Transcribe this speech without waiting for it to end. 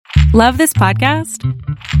Love this podcast?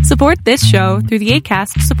 Support this show through the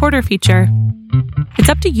Acast supporter feature. It's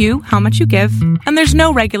up to you how much you give, and there's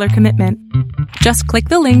no regular commitment. Just click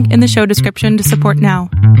the link in the show description to support now.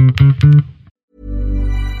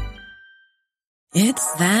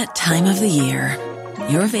 It's that time of the year.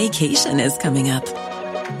 Your vacation is coming up.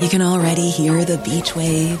 You can already hear the beach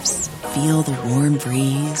waves, feel the warm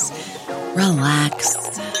breeze,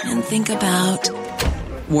 relax, and think about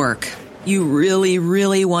work. You really,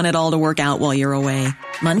 really want it all to work out while you're away.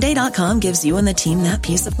 Monday.com gives you and the team that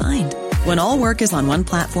peace of mind. When all work is on one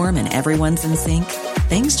platform and everyone's in sync,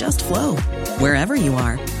 things just flow. Wherever you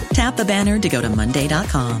are, tap the banner to go to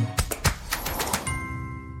Monday.com.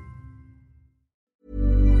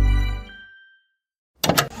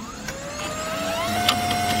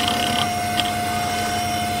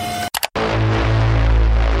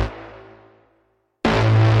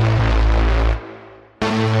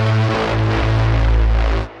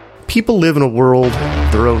 People live in a world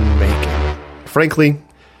of their own making. Frankly,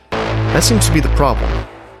 that seems to be the problem.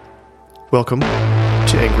 Welcome to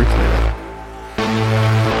Angry Planet.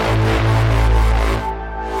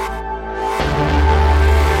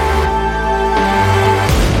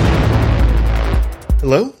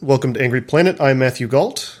 Hello, welcome to Angry Planet. I'm Matthew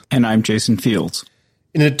Galt. And I'm Jason Fields.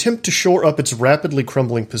 In an attempt to shore up its rapidly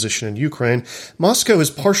crumbling position in Ukraine, Moscow has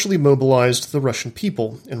partially mobilized the Russian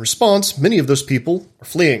people. In response, many of those people are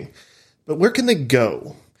fleeing. But where can they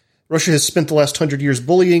go? Russia has spent the last 100 years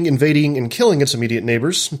bullying, invading, and killing its immediate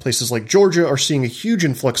neighbors. Places like Georgia are seeing a huge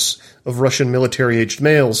influx of Russian military-aged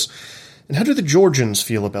males. And how do the Georgians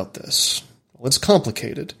feel about this? Well, it's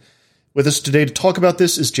complicated. With us today to talk about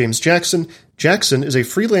this is James Jackson. Jackson is a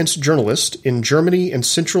freelance journalist in Germany and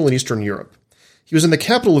Central and Eastern Europe. He was in the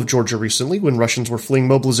capital of Georgia recently when Russians were fleeing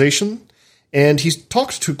mobilization, and he's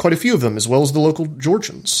talked to quite a few of them, as well as the local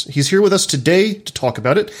Georgians. He's here with us today to talk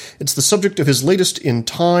about it. It's the subject of his latest In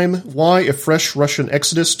Time, Why a Fresh Russian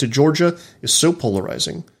Exodus to Georgia is So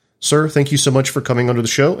Polarizing. Sir, thank you so much for coming onto the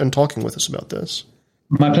show and talking with us about this.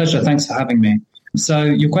 My pleasure. Thanks for having me. So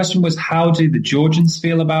your question was, how do the Georgians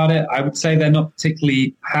feel about it? I would say they're not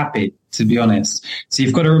particularly happy, to be honest. So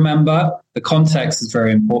you've got to remember the context is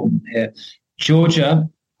very important here. Georgia,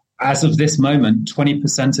 as of this moment,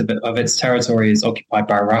 20% of its territory is occupied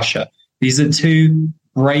by Russia. These are two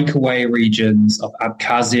breakaway regions of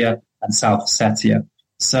Abkhazia and South Ossetia.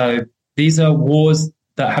 So these are wars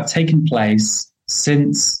that have taken place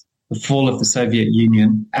since the fall of the Soviet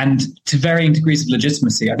Union, and to varying degrees of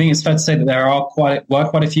legitimacy. I think it's fair to say that there were quite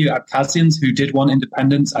a few Abkhazians who did want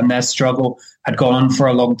independence, and their struggle had gone on for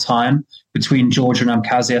a long time between Georgia and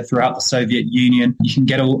Abkhazia throughout the Soviet Union. You can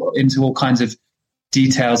get into all kinds of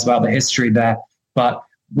details about the history there, but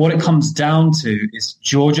what it comes down to is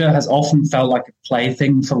Georgia has often felt like a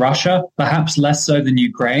plaything for Russia, perhaps less so than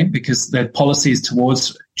Ukraine, because the policies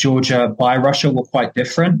towards Georgia by Russia were quite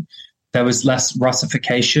different. There was less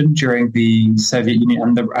Russification during the Soviet Union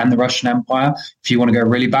and the Russian Empire, if you want to go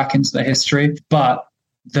really back into the history. But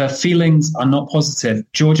the feelings are not positive.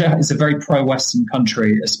 Georgia is a very pro-Western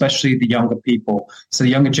country, especially the younger people. So the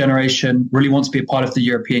younger generation really wants to be a part of the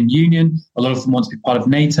European Union. A lot of them want to be part of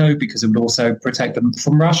NATO because it would also protect them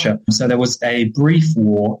from Russia. So there was a brief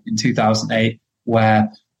war in 2008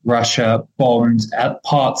 where Russia bombed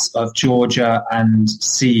parts of Georgia and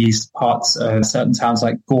seized parts of certain towns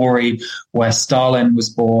like Gori, where Stalin was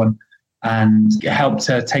born, and helped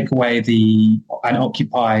to take away and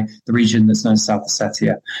occupy the region that's known as South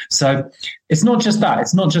Ossetia. So it's not just that.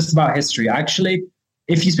 It's not just about history. Actually,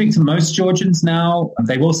 if you speak to most Georgians now,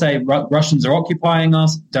 they will say Russians are occupying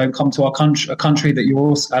us. Don't come to our country, a country that you're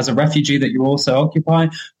also, as a refugee, that you're also occupying.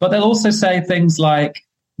 But they'll also say things like,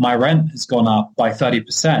 my rent has gone up by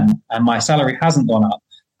 30% and my salary hasn't gone up.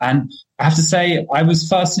 And I have to say, I was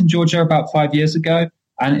first in Georgia about 5 years ago,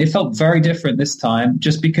 and it felt very different this time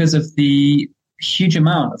just because of the huge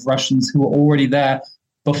amount of Russians who were already there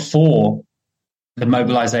before the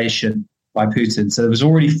mobilization by Putin. So there was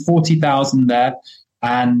already 40,000 there,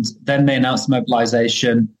 and then they announced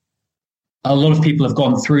mobilization. A lot of people have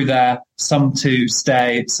gone through there, some to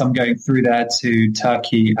stay, some going through there to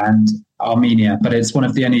Turkey and Armenia, but it's one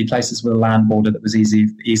of the only places with a land border that was easy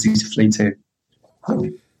to flee to.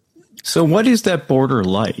 So what is that border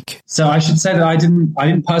like? So I should say that I didn't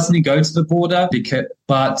personally go to the border,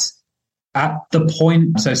 but at the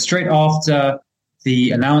point, so straight after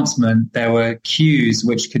the announcement, there were queues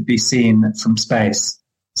which could be seen from space.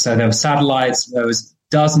 So there were satellites, there was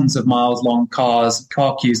dozens of miles long car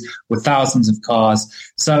queues with thousands of cars.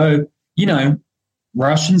 So,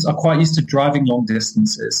 Russians are quite used to driving long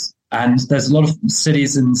distances. And there's a lot of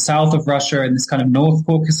cities in south of Russia, in this kind of North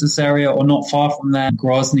Caucasus area, or not far from there,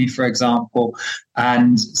 Grozny, for example.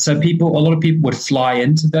 And so a lot of people would fly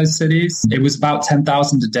into those cities. It was about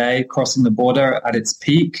 10,000 a day crossing the border at its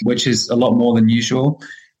peak, which is a lot more than usual.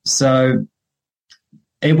 So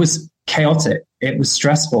it was chaotic. It was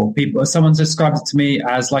stressful. Someone described it to me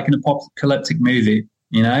as like an apocalyptic movie,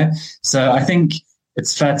 you know? So I think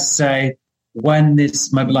it's fair to say when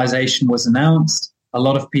this mobilization was announced, a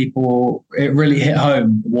lot of people, it really hit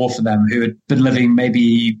home, the war for them, who had been living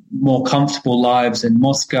maybe more comfortable lives in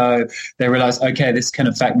Moscow. They realized, okay, this can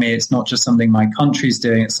affect me. It's not just something my country's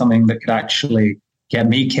doing. It's something that could actually get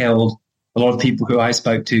me killed. A lot of people who I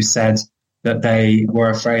spoke to said that they were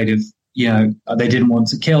afraid of, they didn't want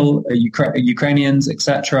to kill Ukrainians,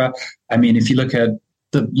 etc. I mean, if you look at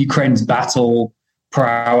the Ukraine's battle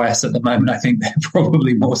prowess at the moment, I think they're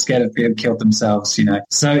probably more scared of being killed themselves,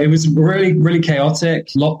 So it was really, really chaotic,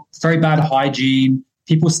 very bad hygiene,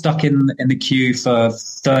 people stuck in the queue for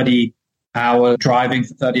 30 hours, driving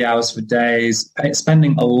for 30 hours for days,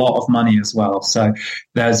 spending a lot of money as well. So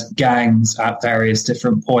there's gangs at various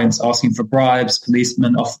different points asking for bribes,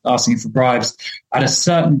 policemen asking for bribes. At a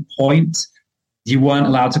certain point, you weren't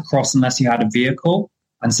allowed to cross unless you had a vehicle.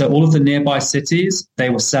 And so all of the nearby cities,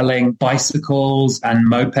 they were selling bicycles and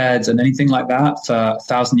mopeds and anything like that for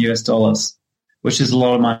 $1,000 US, which is a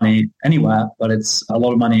lot of money anywhere, but it's a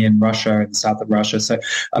lot of money in Russia and south of Russia. So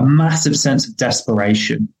a massive sense of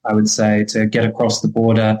desperation, I would say, to get across the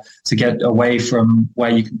border, to get away from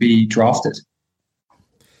where you could be drafted.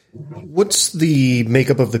 What's the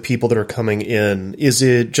makeup of the people that are coming in? Is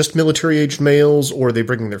it just military-aged males, or are they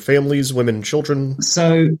bringing their families, women, and children?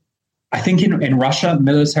 So I think in Russia,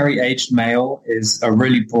 military-aged male is a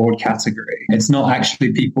really broad category. It's not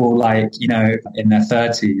actually people like, in their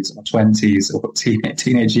 30s or 20s or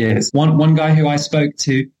teenage years. One guy who I spoke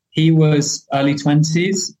to, he was early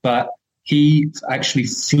 20s, but he actually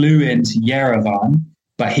flew into Yerevan,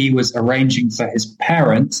 but he was arranging for his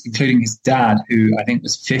parents, including his dad, who I think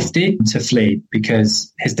was 50, to flee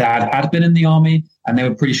because his dad had been in the army and they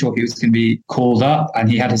were pretty sure he was going to be called up, and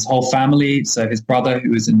he had his whole family. So his brother,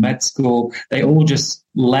 who was in med school, they all just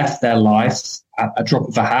left their lives at a drop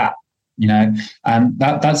of a hat, and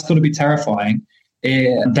that's got to be terrifying.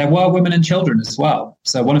 There were women and children as well.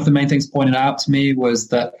 So one of the main things pointed out to me was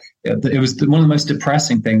that it was one of the most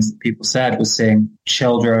depressing things that people said was seeing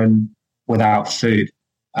children without food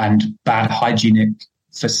and bad hygienic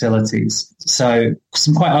facilities. So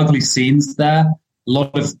some quite ugly scenes there. A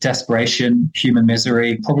lot of desperation, human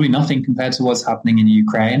misery, probably nothing compared to what's happening in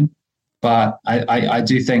Ukraine. But I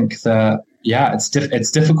do think that,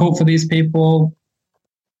 it's difficult for these people.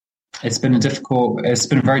 It's been a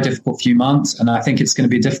very difficult few months. And I think it's going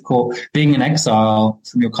to be difficult being in exile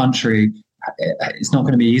from your country. It's not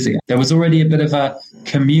going to be easy. There was already a bit of a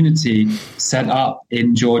community set up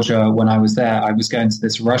in Georgia when I was there. I was going to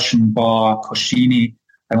this Russian bar, Koshini.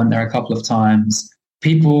 I went there a couple of times.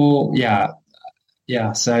 People,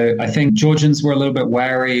 so I think Georgians were a little bit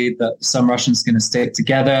wary that some Russians are going to stick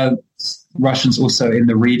together. Russians also in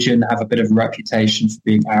the region have a bit of a reputation for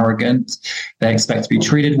being arrogant. They expect to be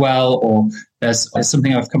treated well, or there's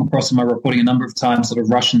something I've come across in my reporting a number of times, sort of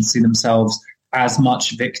Russians see themselves as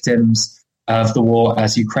much victims of the war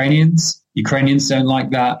as Ukrainians. Ukrainians don't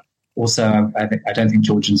like that. Also, I don't think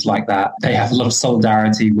Georgians like that. They have a lot of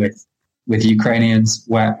solidarity with Ukrainians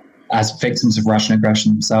as victims of Russian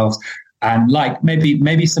aggression themselves. And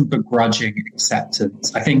maybe some begrudging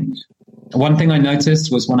acceptance. I think one thing I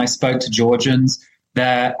noticed was when I spoke to Georgians,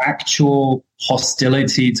 their actual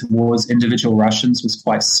hostility towards individual Russians was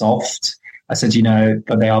quite soft. I said,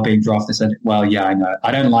 but they are being drafted. I said, well, yeah, I know.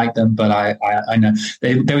 I don't like them, but I know.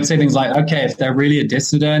 They would say things like, okay, if they're really a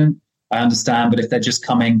dissident, I understand. But if they're just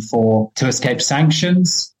coming to escape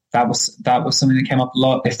sanctions, that was something that came up a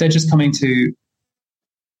lot. If they're just coming to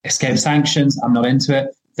escape sanctions, I'm not into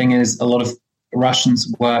it. Thing is, a lot of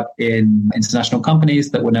Russians work in international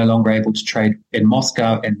companies that were no longer able to trade in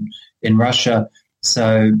Moscow in Russia.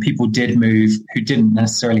 So people did move who didn't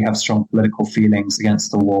necessarily have strong political feelings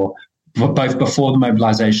against the war, both before the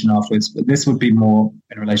mobilization and afterwards. But this would be more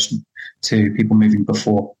in relation to people moving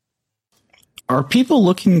before. Are people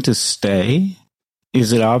looking to stay?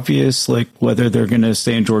 Is it obvious, whether they're going to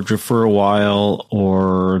stay in Georgia for a while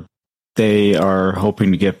or they are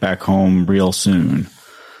hoping to get back home real soon?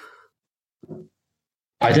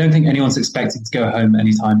 I don't think anyone's expecting to go home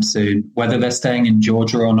anytime soon. Whether they're staying in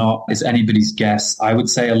Georgia or not is anybody's guess. I would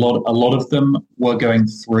say a lot of them were going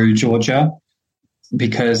through Georgia.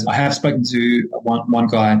 because I have spoken to one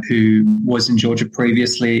guy who was in Georgia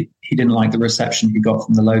previously. He didn't like the reception he got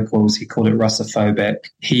from the locals. He called it Russophobic.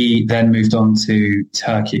 He then moved on to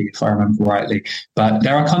Turkey, if I remember rightly. But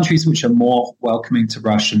there are countries which are more welcoming to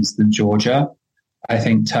Russians than Georgia. I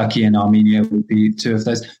think Turkey and Armenia would be two of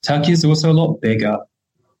those. Turkey is also a lot bigger.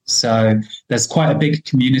 So there's quite a big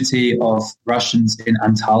community of Russians in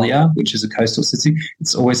Antalya, which is a coastal city.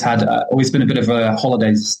 It's always been a bit of a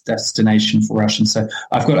holidays destination for Russians. So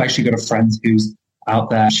I've actually got a friend who's out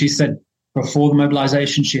there. She said before the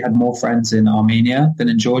mobilization, she had more friends in Armenia than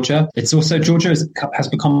in Georgia. It's also, Georgia has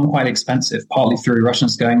become quite expensive, partly through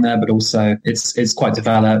Russians going there, but also it's quite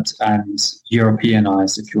developed and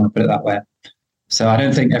Europeanized, if you want to put it that way. So I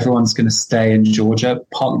don't think everyone's going to stay in Georgia,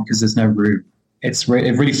 partly because there's no room. It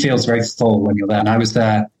really feels very full when you're there. And I was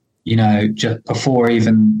there, just before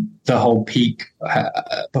even the whole peak,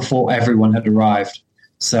 before everyone had arrived.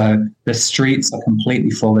 So the streets are completely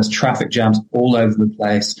full. There's traffic jams all over the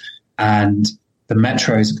place, and the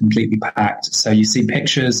metros are completely packed. So you see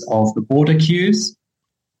pictures of the border queues,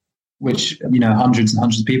 which, hundreds and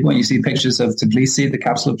hundreds of people. And you see pictures of Tbilisi, the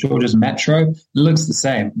capital of Georgia's metro. It looks the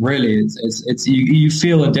same. Really, you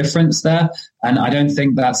feel a difference there. And I don't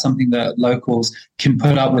think that's something that locals can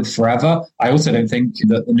put up with forever. I also don't think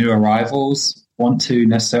that the new arrivals want to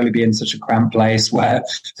necessarily be in such a cramped place where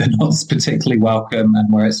they're not particularly welcome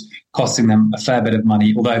and where it's costing them a fair bit of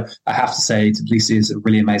money. Although I have to say Tbilisi is a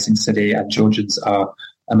really amazing city and Georgians are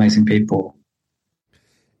amazing people.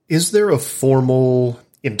 Is there a formal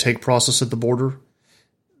intake process at the border?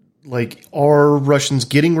 Like, are Russians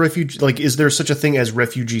getting refugee? Like, is there such a thing as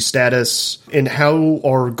refugee status? And how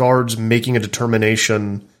are guards making a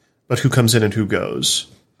determination about who comes in and who goes?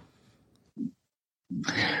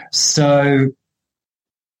 So,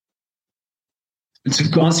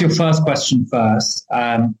 to answer your first question first,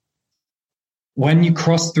 when you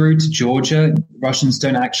cross through to Georgia, Russians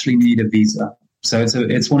don't actually need a visa. So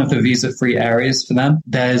it's one of the visa-free areas for them.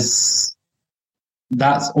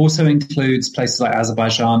 That also includes places like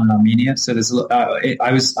Azerbaijan and Armenia. So there's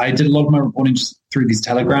I did a lot of my reporting just through these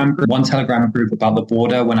Telegram groups. One Telegram group about the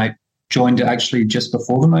border, when I joined it actually just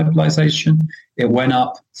before the mobilization, it went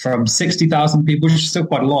up from 60,000 people, which is still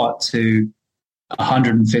quite a lot, to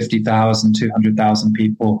 150,000, 200,000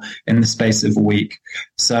 people in the space of a week.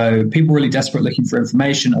 So people really desperate looking for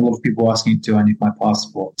information. A lot of people asking, do I need my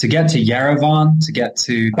passport? To get to Yerevan, to get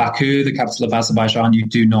to Baku, the capital of Azerbaijan, you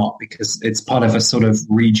do not, because it's part of a sort of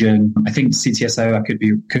region. I think CTSO, I could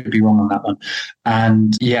be wrong on that one.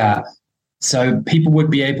 And yeah, so people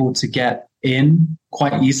would be able to get in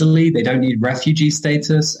quite easily. They don't need refugee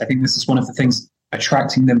status. I think this is one of the things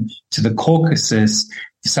attracting them to the Caucasus,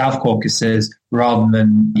 the South Caucasus, rather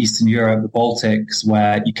than Eastern Europe, the Baltics,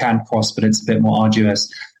 where you can cross, but it's a bit more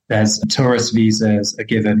arduous. There's tourist visas are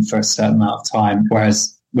given for a certain amount of time,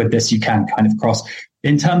 whereas with this, you can kind of cross.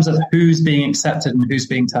 In terms of who's being accepted and who's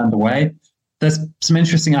being turned away, there's some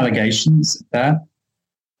interesting allegations there.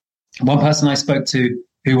 One person I spoke to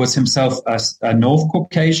who was himself a North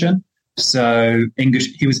Caucasian, so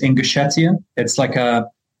he was Ingushetian. It's like a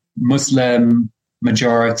Muslim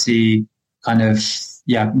majority kind of,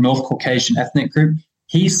 North Caucasian ethnic group.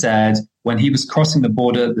 He said when he was crossing the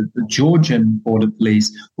border, the Georgian border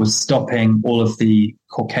police was stopping all of the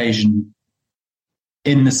Caucasian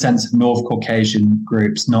in the sense of North Caucasian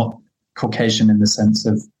groups, not Caucasian in the sense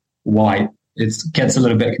of white. It gets a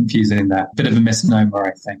little bit confusing there. Bit of a misnomer,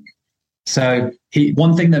 I think. So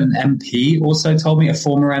one thing that an MP also told me, a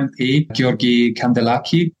former MP, Georgi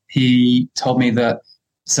Kandelaki, he told me that,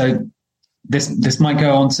 so this might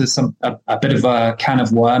go on to a bit of a can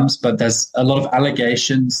of worms, but there's a lot of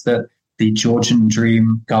allegations that the Georgian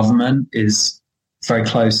Dream government is very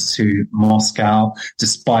close to Moscow,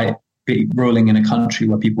 despite ruling in a country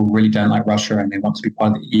where people really don't like Russia and they want to be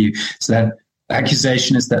part of the EU. So that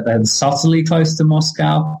accusation is that they're subtly close to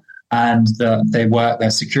Moscow and that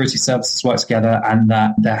their security services work together, and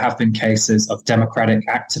that there have been cases of democratic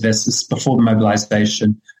activists before the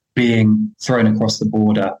mobilization being thrown across the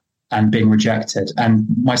border and being rejected. And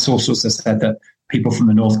my source also said that people from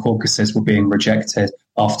the North Caucasus were being rejected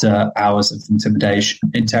after hours of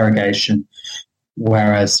interrogation,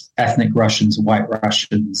 whereas ethnic Russians, white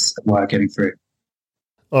Russians, were getting through.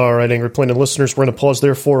 All right, Angry Planet listeners, we're going to pause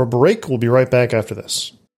there for a break. We'll be right back after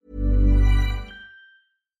this.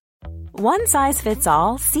 One size fits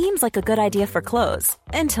all seems like a good idea for clothes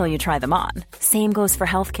until you try them on. Same goes for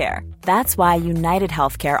healthcare. That's why United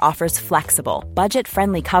Healthcare offers flexible,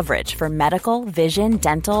 budget-friendly coverage for medical, vision,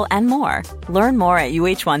 dental, and more. Learn more at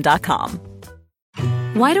UH1.com.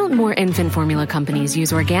 Why don't more infant formula companies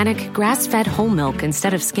use organic, grass-fed whole milk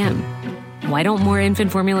instead of skim? Why don't more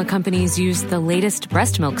infant formula companies use the latest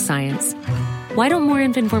breast milk science? Why don't more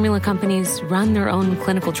infant formula companies run their own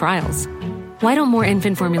clinical trials? Why don't more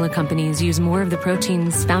infant formula companies use more of the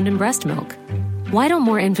proteins found in breast milk? Why don't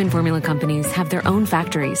more infant formula companies have their own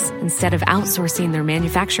factories instead of outsourcing their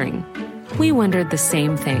manufacturing? We wondered the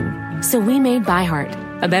same thing. So we made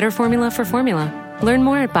ByHeart, a better formula for formula. Learn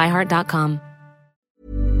more at byheart.com.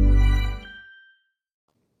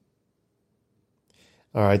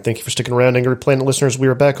 All right, thank you for sticking around, Angry Planet listeners. We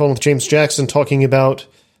are back on with James Jackson talking about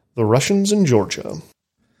the Russians in Georgia.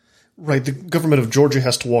 Right, the government of Georgia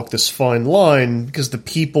has to walk this fine line because the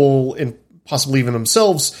people, and possibly even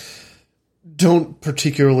themselves, don't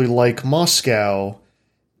particularly like Moscow,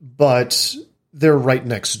 but they're right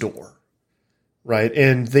next door, right?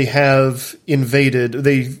 And they have invaded,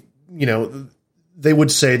 they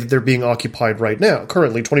would say that they're being occupied right now.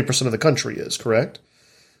 Currently, 20% of the country is, correct?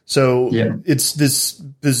 So It's this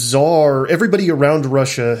bizarre, everybody around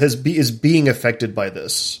Russia is being affected by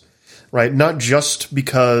this, right? Not just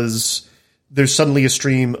because there's suddenly a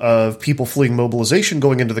stream of people fleeing mobilization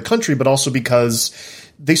going into the country, but also because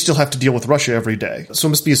they still have to deal with Russia every day. So it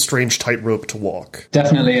must be a strange tightrope to walk.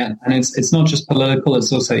 Definitely. And it's not just political,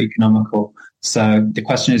 it's also economical. So the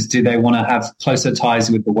question is, do they want to have closer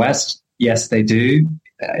ties with the West? Yes, they do,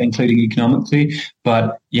 including economically.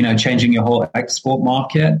 But, changing your whole export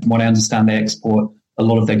market, from what I understand, they export a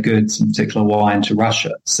lot of their goods, in particular wine, to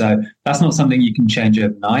Russia. So that's not something you can change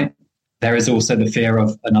overnight. There is also the fear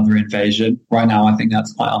of another invasion. Right now, I think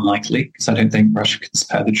that's quite unlikely because I don't think Russia can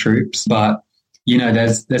spare the troops. But,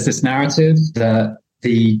 there's this narrative that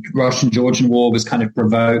the Russian-Georgian war was kind of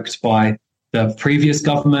provoked by the previous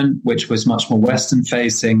government, which was much more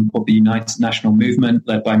Western-facing, called the United National Movement,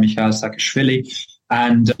 led by Mikhail Saakashvili.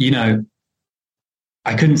 And,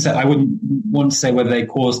 I wouldn't want to say whether they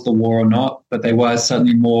caused the war or not, but they were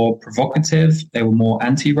certainly more provocative. They were more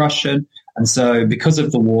anti-Russian. And so because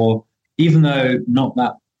of the war, even though not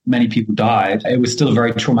that many people died, it was still a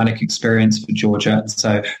very traumatic experience for Georgia. And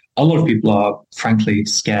so a lot of people are, frankly,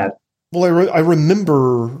 scared. Well, I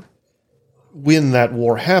remember when that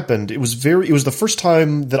war happened. It was the first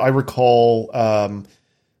time that I recall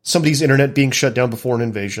somebody's internet being shut down before an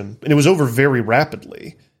invasion, and it was over very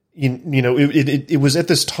rapidly. It was at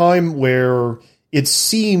this time where it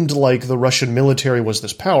seemed like the Russian military was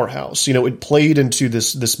this powerhouse. It played into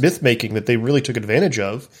this myth making that they really took advantage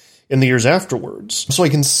of in the years afterwards. So I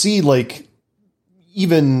can see,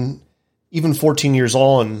 even 14 years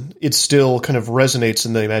on, it still kind of resonates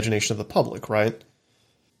in the imagination of the public, right?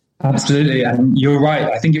 Absolutely. And you're right.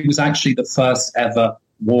 I think it was actually the first ever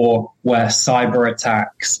war where cyber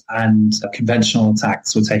attacks and conventional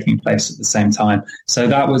attacks were taking place at the same time. So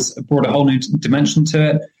that brought a whole new dimension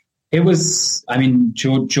to it. It was,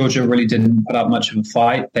 Georgia really didn't put up much of a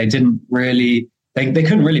fight. They didn't really, they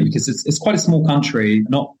couldn't really, because it's quite a small country,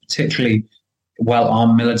 not particularly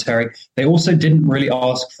well-armed military. They also didn't really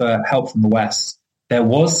ask for help from the West. There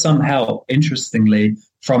was some help, interestingly,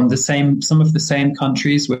 from some of the same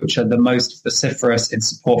countries which are the most vociferous in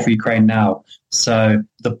support for Ukraine now. So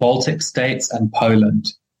the Baltic states and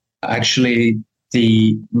Poland. Actually,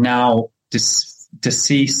 the now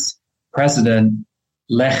deceased president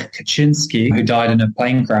Lech Kaczynski, who died in a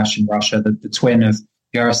plane crash in Russia, the twin of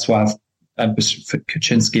Jarosław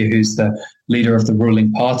Kaczynski, who's the leader of the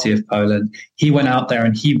ruling party of Poland, he went out there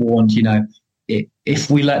and he warned, if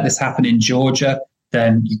we let this happen in Georgia,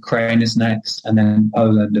 then Ukraine is next, and then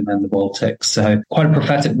Poland, and then the Baltics. So quite a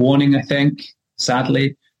prophetic warning, I think,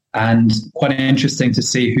 sadly, and quite interesting to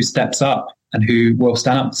see who steps up and who will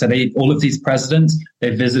stand up. So all of these presidents,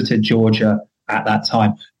 they visited Georgia at that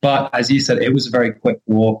time. But as you said, it was a very quick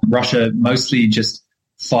war. Russia mostly just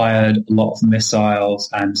fired a lot of missiles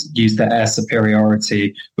and used their air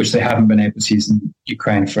superiority, which they haven't been able to use in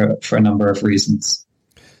Ukraine for a number of reasons.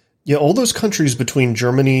 Yeah, all those countries between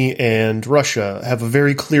Germany and Russia have a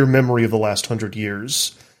very clear memory of the last 100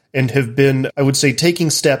 years and have been, I would say,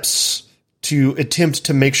 taking steps to attempt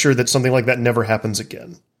to make sure that something like that never happens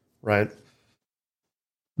again, right?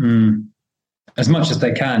 As much as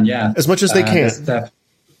they can, yeah. As much as they can.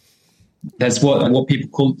 There's what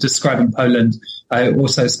people describing Poland. I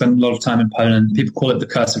also spent a lot of time in Poland. People call it the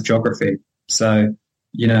curse of geography. So,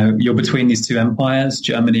 you're between these two empires,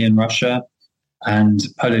 Germany and Russia. And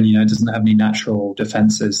Poland, doesn't have any natural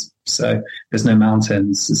defenses. So there's no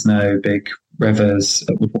mountains, there's no big rivers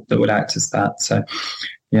that would act as that. So,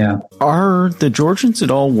 yeah. Are the Georgians at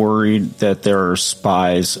all worried that there are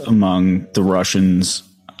spies among the Russians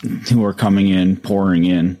who are coming in, pouring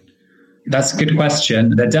in? That's a good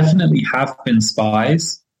question. There definitely have been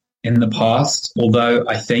spies in the past, although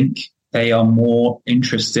I think they are more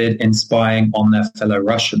interested in spying on their fellow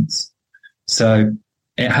Russians. So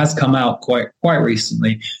it has come out quite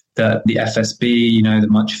recently that the FSB,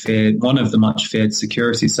 one of the much feared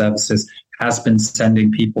security services, has been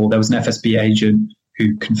sending people. There was an FSB agent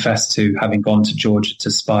who confessed to having gone to Georgia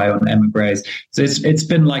to spy on emigres. So it's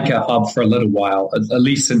been like a hub for a little while, at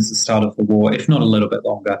least since the start of the war, if not a little bit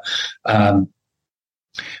longer.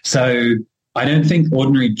 So I don't think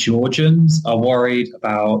ordinary Georgians are worried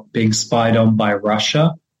about being spied on by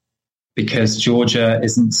Russia, because Georgia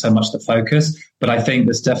isn't so much the focus. But I think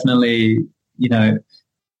there's definitely,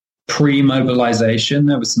 pre-mobilization,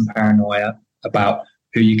 there was some paranoia about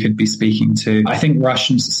who you could be speaking to. I think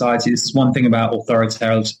Russian society, this is one thing about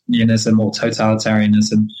authoritarianism or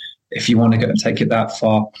totalitarianism, if you want to go take it that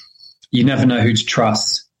far, you never know who to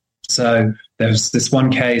trust. So there was this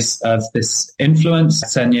one case of this influence,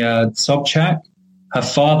 Ksenia Sobchak. Her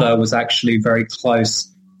father was actually very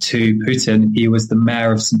close to Putin. He was the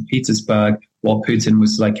mayor of St. Petersburg while Putin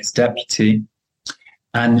was like his deputy.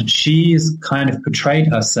 And she's kind of portrayed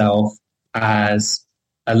herself as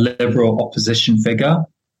a liberal opposition figure,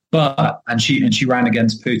 and she ran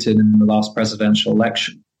against Putin in the last presidential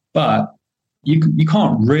election. But you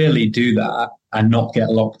can't really do that and not get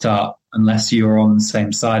locked up unless you're on the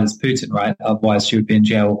same side as Putin, right? Otherwise, she would be in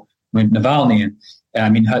jail with Navalny. And I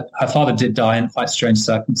mean, her father did die in quite strange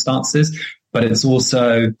circumstances. But it's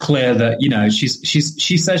also clear that,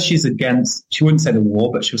 she says she's against, she wouldn't say the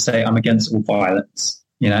war, but she'll say, I'm against all violence,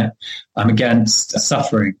 I'm against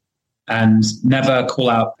suffering, and never call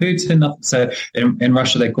out Putin. So in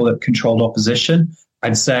Russia, they call it controlled opposition.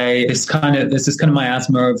 I'd say there's this kind of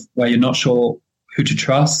miasma of where you're not sure who to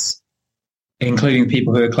trust, including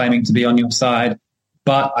people who are claiming to be on your side.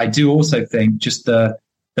 But I do also think just the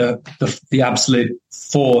absolute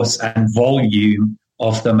force and volume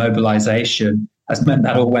of the mobilization has meant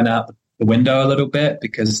that all went out the window a little bit,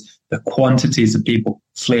 because the quantities of people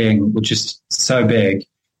fleeing were just so big.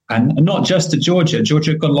 And not just to Georgia.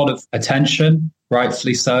 Georgia got a lot of attention,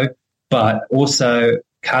 rightfully so, but also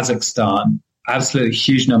Kazakhstan. Absolutely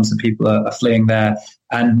huge numbers of people are fleeing there.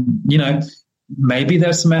 And, maybe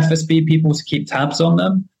there's some FSB people to keep tabs on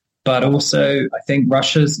them, but also I think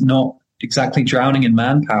Russia's not exactly drowning in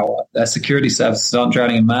manpower. Their security services aren't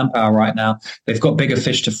drowning in manpower right now. They've got bigger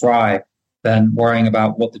fish to fry than worrying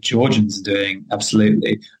about what the Georgians are doing,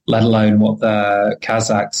 absolutely, let alone what the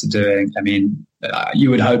Kazakhs are doing. I mean, you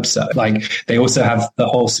would hope so. Like, they also have the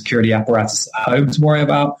whole security apparatus at home to worry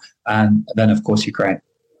about, and then, of course, Ukraine.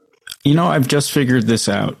 I've just figured this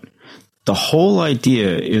out. The whole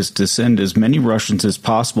idea is to send as many Russians as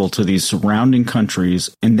possible to these surrounding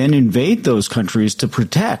countries and then invade those countries to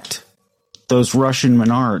protect those Russian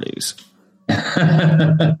minorities.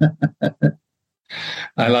 I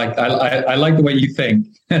like the way you think.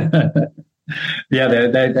 Yeah,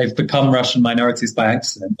 they've become Russian minorities by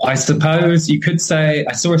accident. I suppose you could say,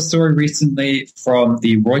 I saw a story recently from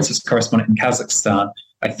the Reuters correspondent in Kazakhstan.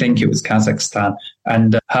 I think it was Kazakhstan.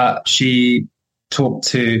 And she talked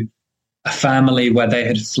to a family where they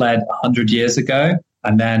had fled 100 years ago,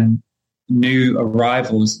 and then new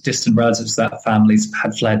arrivals, distant relatives of that families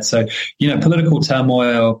had fled. So, political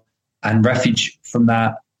turmoil and refuge from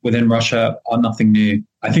that within Russia are nothing new.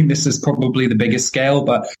 I think this is probably the biggest scale,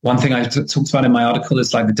 but one thing I talked about in my article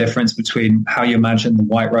is like the difference between how you imagine the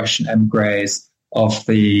white Russian emigres of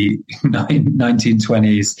the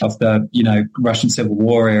 1920s, of the, Russian Civil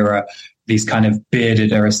War era, these kind of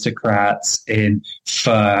bearded aristocrats in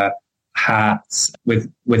fur hats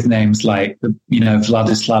with names like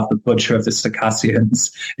Vladislav the Butcher of the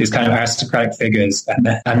Circassians, these kind of aristocratic figures.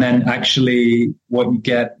 And then actually what you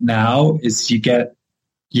get now is you get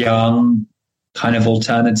young, kind of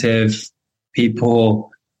alternative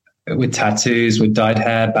people with tattoos, with dyed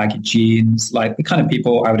hair, baggy jeans, like the kind of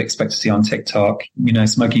people I would expect to see on TikTok,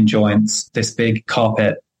 smoking joints, this big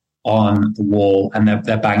carpet on the wall, and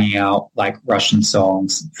they're banging out like Russian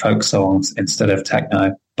songs, folk songs, instead of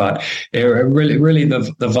techno. But it really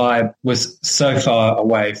the vibe was so far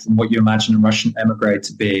away from what you imagine a Russian emigre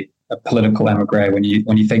to be, a political emigre, when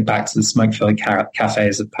you think back to the smoke-filled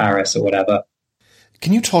cafes of Paris or whatever.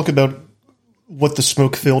 Can you talk about what the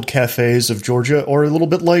smoke-filled cafes of Georgia are a little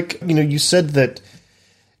bit like? You said that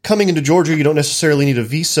coming into Georgia, you don't necessarily need a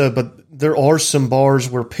visa, but there are some bars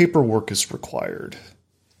where paperwork is required.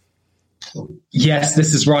 Yes,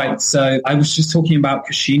 this is right. So I was just talking about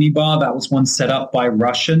Kashini Bar. That was one set up by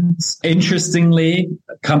Russians. Interestingly,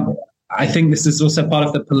 I think this is also part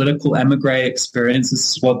of the political emigre experience.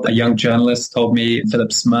 This is what a young journalist told me,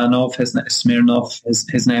 Philip Smirnov, his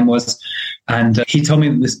name was. And he told me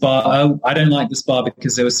that this bar, I don't like this bar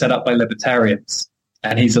because it was set up by libertarians.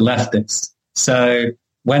 and he's a leftist. So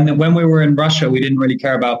when we were in Russia, we didn't really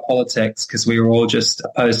care about politics because we were all just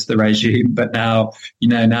opposed to the regime. But now,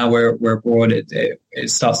 now we're abroad, it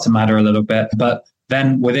starts to matter a little bit. But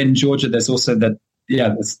then within Georgia, there's also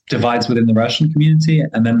there's divides within the Russian community.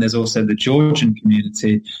 And then there's also the Georgian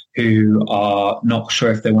community who are not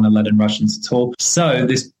sure if they want to let in Russians at all. So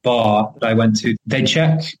this bar that I went to, they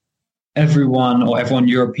check everyone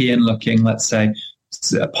European looking, let's say,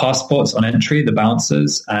 passports on entry, the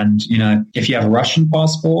bouncers. And, if you have a Russian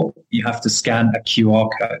passport, you have to scan a QR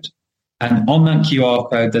code. And on that QR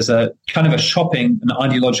code, there's a kind of an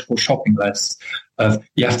ideological shopping list of,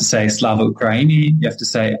 you have to say Slava Ukraini, you have to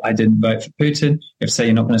say I didn't vote for Putin, you have to say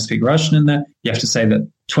you're not going to speak Russian in there, you have to say that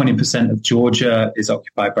 20% of Georgia is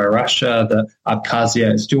occupied by Russia, that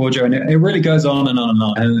Abkhazia is Georgia, and it really goes on and on and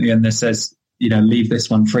on. And it says, leave this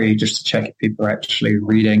one free just to check if people are actually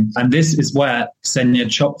reading. And this is where Ksenia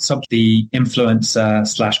chops up the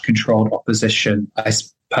influencer / controlled opposition. I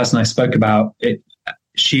spoke about it.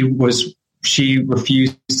 She refused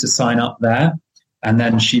to sign up there. And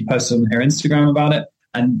then she posted on her Instagram about it.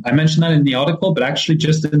 And I mentioned that in the article, but actually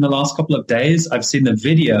just in the last couple of days, I've seen the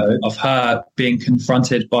video of her being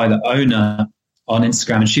confronted by the owner on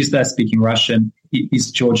Instagram. And she's there speaking Russian. He's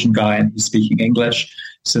a Georgian guy and he's speaking English.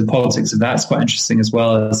 So the politics of that's quite interesting, as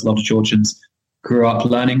well as a lot of Georgians grew up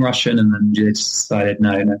learning Russian and then they just decided,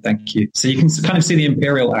 no, thank you. So you can kind of see the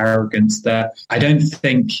imperial arrogance there. I don't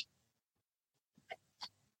think...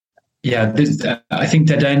 I think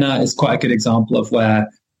Dodona is quite a good example of where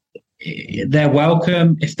they're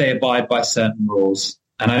welcome if they abide by certain rules.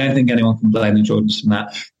 And I don't think anyone can blame the Georgians from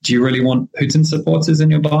that. Do you really want Putin supporters in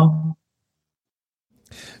your bar?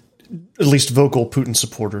 At least vocal Putin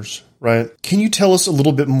supporters, right? Can you tell us a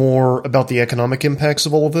little bit more about the economic impacts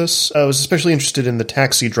of all of this? I was especially interested in the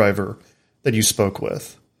taxi driver that you spoke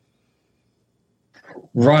with.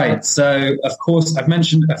 Right. So, of course, I've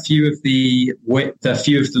mentioned a few of the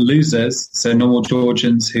losers. So, normal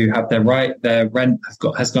Georgians who have their rent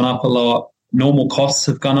has gone up a lot. Normal costs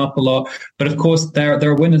have gone up a lot. But of course, there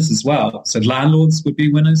are winners as well. So, landlords would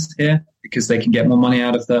be winners here because they can get more money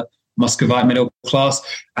out of the Muscovite middle class.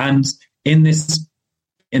 And in this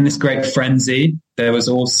great frenzy, there was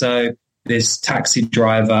also this taxi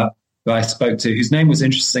driver who I spoke to, whose name was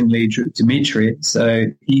interestingly Dmitry. So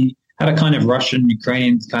he had a kind of Russian,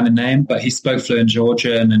 Ukrainian kind of name, but he spoke fluent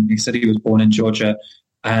Georgian and he said he was born in Georgia.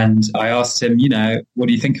 And I asked him, what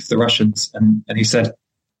do you think of the Russians? And he said,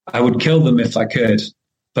 I would kill them if I could,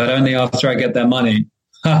 but only after I get their money.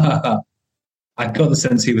 I got the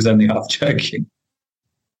sense he was only half joking.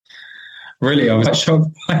 Really, I was quite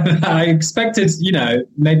shocked by that. I expected,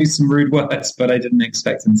 maybe some rude words, but I didn't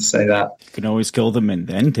expect him to say that. You can always kill them and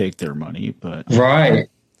then take their money, but... Right.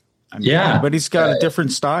 But he's got a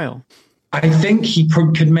different style. I think he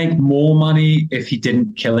could make more money if he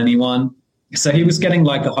didn't kill anyone. So he was getting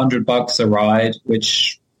like $100 a ride,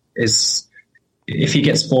 which is, if he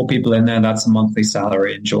gets 4 people in there, that's a monthly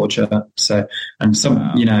salary in Georgia. So, and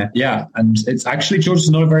and it's actually, Georgia's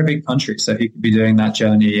not a very big country. So he could be doing that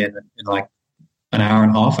journey in like an hour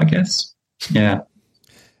and a half, I guess. Yeah.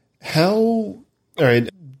 All right.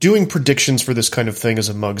 Doing predictions for this kind of thing is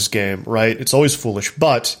a mug's game, right? It's always foolish,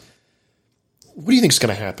 but what do you think is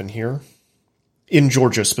going to happen here? In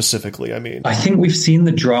Georgia specifically, I mean. I think we've seen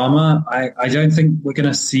the drama. I don't think we're going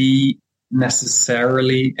to see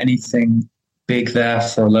necessarily anything big there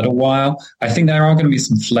for a little while. I think there are going to be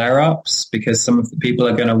some flare-ups because some of the people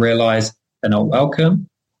are going to realize they're not welcome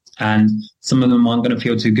and some of them aren't going to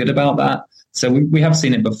feel too good about that. So we have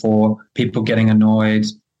seen it before, people getting annoyed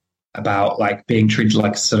about like being treated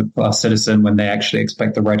like a citizen when they actually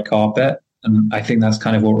expect the red carpet. And I think that's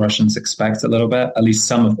kind of what Russians expect a little bit, at least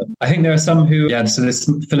some of them. I think there are some who, so this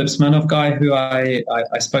Philip Smirnov guy who I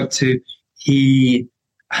spoke to, he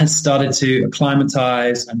has started to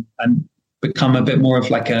acclimatize and become a bit more of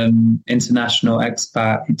like an international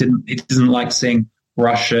expat. He doesn't like seeing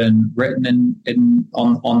Russian written he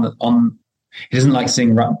doesn't like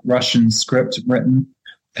seeing Russian script written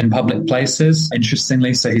in public places,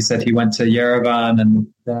 interestingly. So he said he went to Yerevan and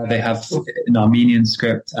there they have an Armenian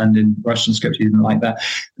script and in Russian script. He didn't like that.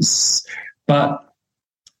 But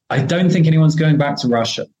I don't think anyone's going back to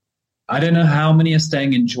Russia. I don't know how many are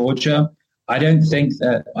staying in Georgia. I don't think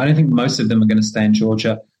most of them are going to stay in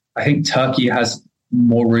Georgia. I think Turkey has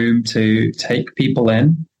more room to take people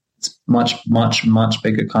in. It's much, much, much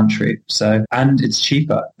bigger country. So, and it's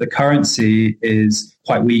cheaper. The currency is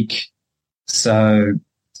quite weak. So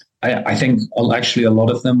I think actually a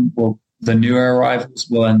lot of them the newer arrivals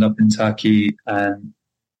will end up in Turkey and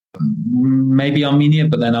maybe Armenia,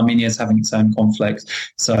 but then Armenia is having its own conflict.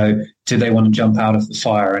 So do they want to jump out of the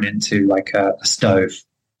fire and into like a stove,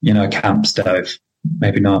 a camp stove?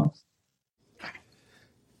 Maybe not.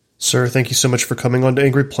 Sir, thank you so much for coming on to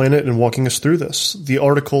Angry Planet and walking us through this. The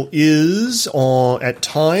article is at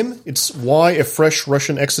Time. It's Why a Fresh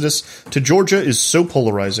Russian Exodus to Georgia is So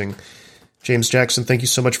Polarizing. James Jackson, thank you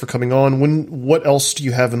so much for coming on. What else do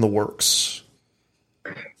you have in the works?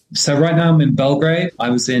 So right now I'm in Belgrade. I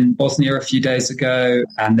was in Bosnia a few days ago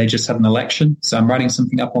and they just had an election. So I'm writing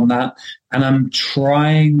something up on that. And I'm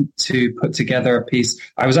trying to put together a piece.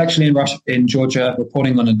 I was actually in Georgia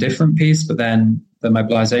reporting on a different piece, but then the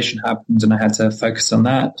mobilization happened and I had to focus on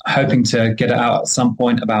that. Hoping to get it out at some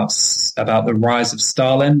point about the rise of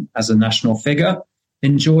Stalin as a national figure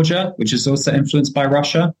in Georgia, which is also influenced by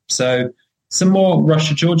Russia. So some more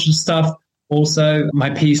Russia-Georgia stuff. Also, my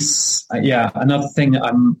piece, another thing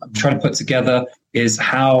I'm trying to put together is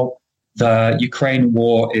how the Ukraine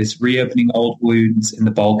war is reopening old wounds in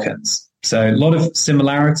the Balkans. So a lot of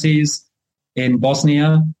similarities in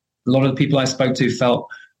Bosnia. A lot of the people I spoke to felt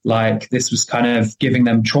like this was kind of giving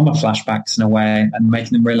them trauma flashbacks in a way and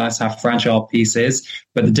making them realize how fragile peace is.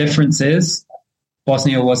 But the difference is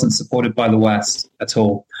Bosnia wasn't supported by the West at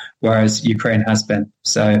all, whereas Ukraine has been.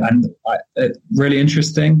 So, really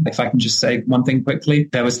interesting. If I can just say one thing quickly,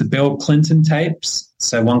 there was the Bill Clinton tapes.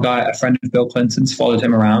 So one guy, a friend of Bill Clinton's, followed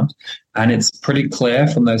him around. And it's pretty clear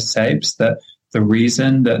from those tapes that the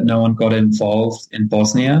reason that no one got involved in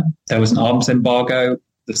Bosnia, there was an arms embargo.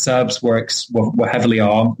 The Serbs were heavily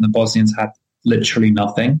armed and the Bosnians had literally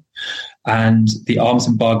nothing. And the arms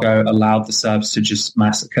embargo allowed the Serbs to just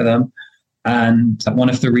massacre them. And one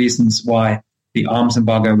of the reasons why the arms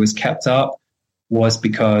embargo was kept up was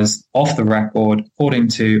because, off the record, according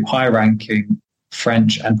to high-ranking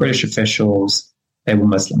French and British officials, they were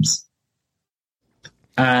Muslims.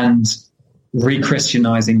 And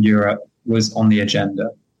re-Christianizing Europe was on the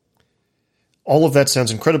agenda. All of that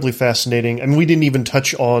sounds incredibly fascinating. I mean, we didn't even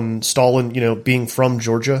touch on Stalin, being from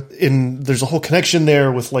Georgia. And there's a whole connection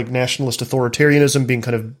there with like nationalist authoritarianism being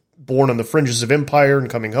kind of born on the fringes of empire and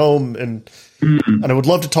coming home. And I would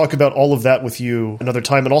love to talk about all of that with you another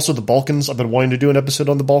time. And also the Balkans. I've been wanting to do an episode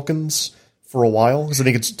on the Balkans for a while. Because I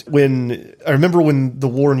think I remember when the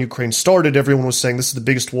war in Ukraine started, everyone was saying this is the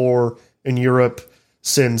biggest war in Europe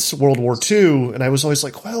since World War II. And I was always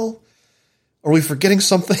like, well, are we forgetting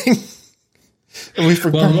something? Well,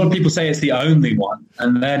 a lot of people say it's the only one,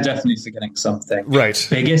 and they're definitely forgetting something. Right.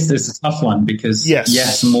 Biggest is a tough one because,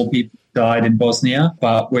 yes, more people died in Bosnia,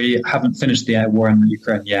 but we haven't finished the war in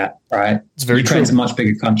Ukraine yet, right? It's very Ukraine's true. a much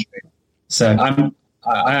bigger country. So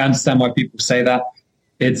I understand why people say that.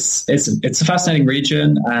 It's a fascinating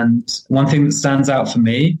region, and one thing that stands out for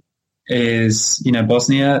me is,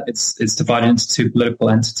 Bosnia, it's divided into two political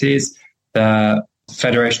entities, the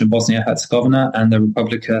Federation of Bosnia-Herzegovina and the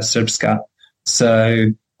Republika Srpska.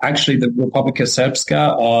 So actually the Republika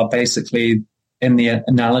Srpska are basically, in the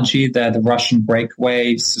analogy, they're the Russian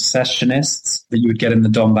breakaway secessionists that you would get in the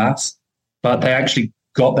Donbass, but they actually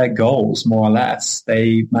got their goals more or less.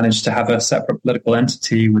 They managed to have a separate political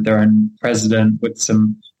entity with their own president,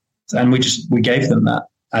 and we gave them that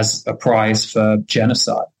as a prize for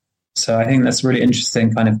genocide. So I think that's really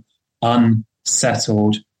interesting kind of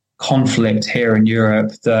unsettled conflict here in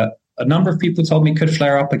Europe that a number of people told me could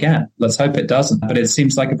flare up again. Let's hope it doesn't. But it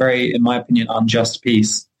seems like a very, in my opinion, unjust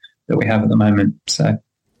peace that we have at the moment. So,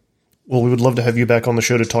 well, we would love to have you back on the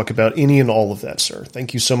show to talk about any and all of that, sir.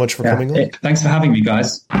 Thank you so much for coming on. Thanks for having me,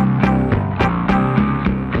 guys.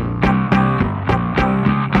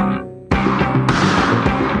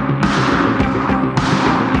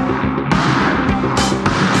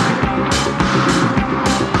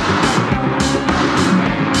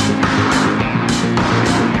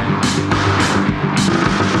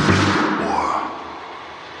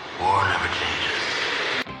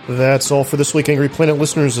 That's all for this week, Angry Planet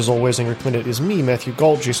listeners. As always, Angry Planet is me, Matthew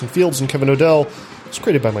Galt, Jason Fields, and Kevin Odell. It's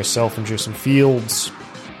created by myself and Jason Fields.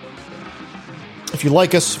 If you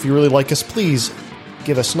like us, if you really like us, please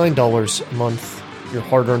give us $9 a month, your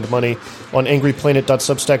hard-earned money, on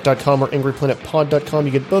angryplanet.substack.com or angryplanetpod.com.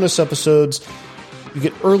 You get bonus episodes, you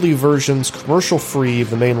get early versions, commercial-free of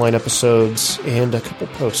the mainline episodes, and a couple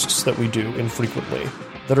posts that we do infrequently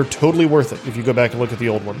that are totally worth it if you go back and look at the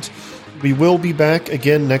old ones. We will be back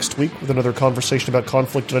again next week with another conversation about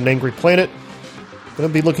conflict on an angry planet. Going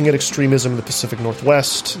to be looking at extremism in the Pacific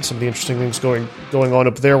Northwest and some of the interesting things going on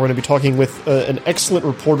up there. We're going to be talking with an excellent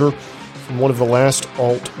reporter from one of the last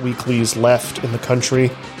alt weeklies left in the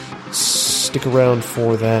country. Stick around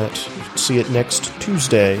for that. See it next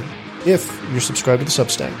Tuesday if you're subscribed to the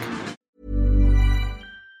Substack.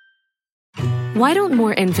 Why don't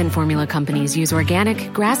more infant formula companies use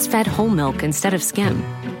organic, grass-fed whole milk instead of skim?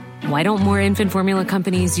 Why don't more infant formula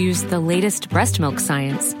companies use the latest breast milk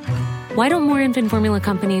science? Why don't more infant formula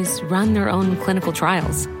companies run their own clinical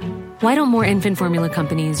trials? Why don't more infant formula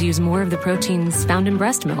companies use more of the proteins found in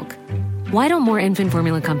breast milk? Why don't more infant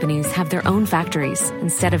formula companies have their own factories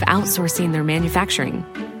instead of outsourcing their manufacturing?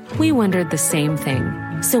 We wondered the same thing.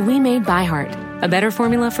 So we made ByHeart, a better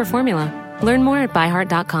formula for formula. Learn more at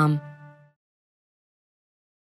byheart.com.